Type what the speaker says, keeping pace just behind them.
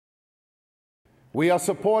We are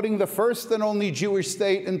supporting the first and only Jewish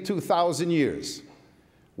state in 2,000 years.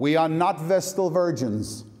 We are not Vestal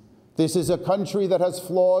virgins. This is a country that has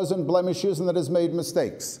flaws and blemishes and that has made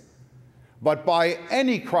mistakes. But by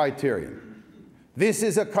any criterion, this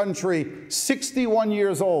is a country 61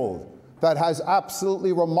 years old that has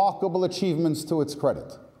absolutely remarkable achievements to its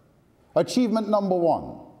credit. Achievement number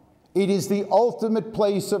one, it is the ultimate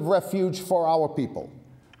place of refuge for our people.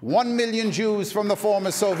 1 million Jews from the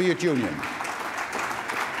former Soviet Union,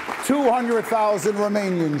 200,000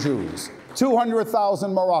 Romanian Jews,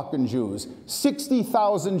 200,000 Moroccan Jews,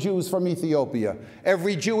 60,000 Jews from Ethiopia.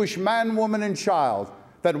 Every Jewish man, woman, and child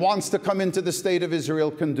that wants to come into the state of Israel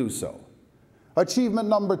can do so. Achievement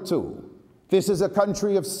number two, this is a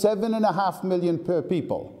country of 7.5 million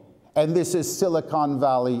people, and this is Silicon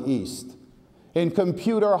Valley East. In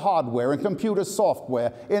computer hardware, in computer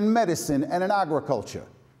software, in medicine, and in agriculture,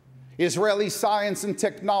 Israeli science and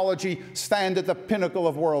technology stand at the pinnacle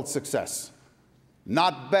of world success.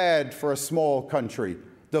 Not bad for a small country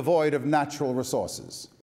devoid of natural resources.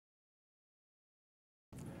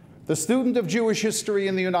 The student of Jewish history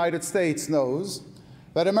in the United States knows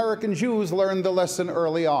that American Jews learned the lesson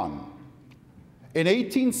early on. In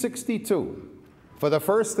 1862, for the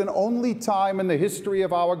first and only time in the history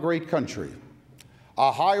of our great country,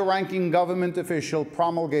 a high-ranking government official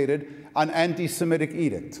promulgated an anti-Semitic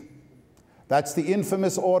edict. That's the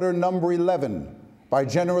infamous Order Number 11 by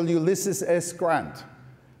General Ulysses S. Grant,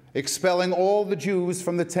 expelling all the Jews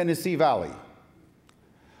from the Tennessee Valley.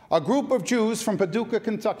 A group of Jews from Paducah,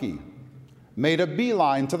 Kentucky, made a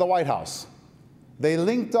beeline to the White House. They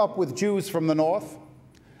linked up with Jews from the North.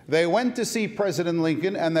 They went to see President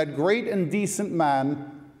Lincoln, and that great and decent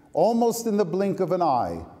man, almost in the blink of an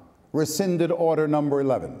eye, rescinded Order Number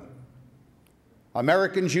 11.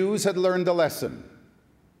 American Jews had learned a lesson.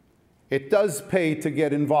 It does pay to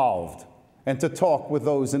get involved and to talk with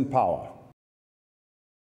those in power.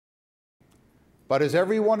 But as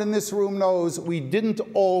everyone in this room knows, we didn't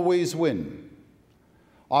always win.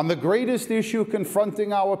 On the greatest issue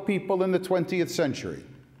confronting our people in the 20th century,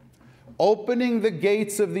 opening the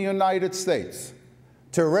gates of the United States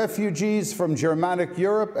to refugees from Germanic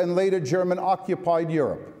Europe and later German-occupied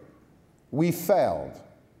Europe, we failed.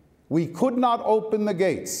 We could not open the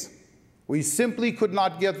gates. We simply could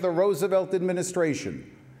not get the Roosevelt administration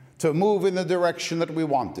to move in the direction that we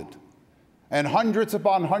wanted. And hundreds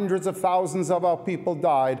upon hundreds of thousands of our people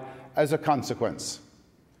died as a consequence.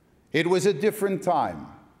 It was a different time.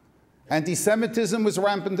 Anti-Semitism was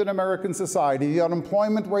rampant in American society. The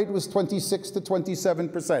unemployment rate was 26 to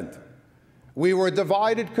 27%. We were a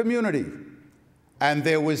divided community, and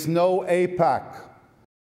there was no AIPAC.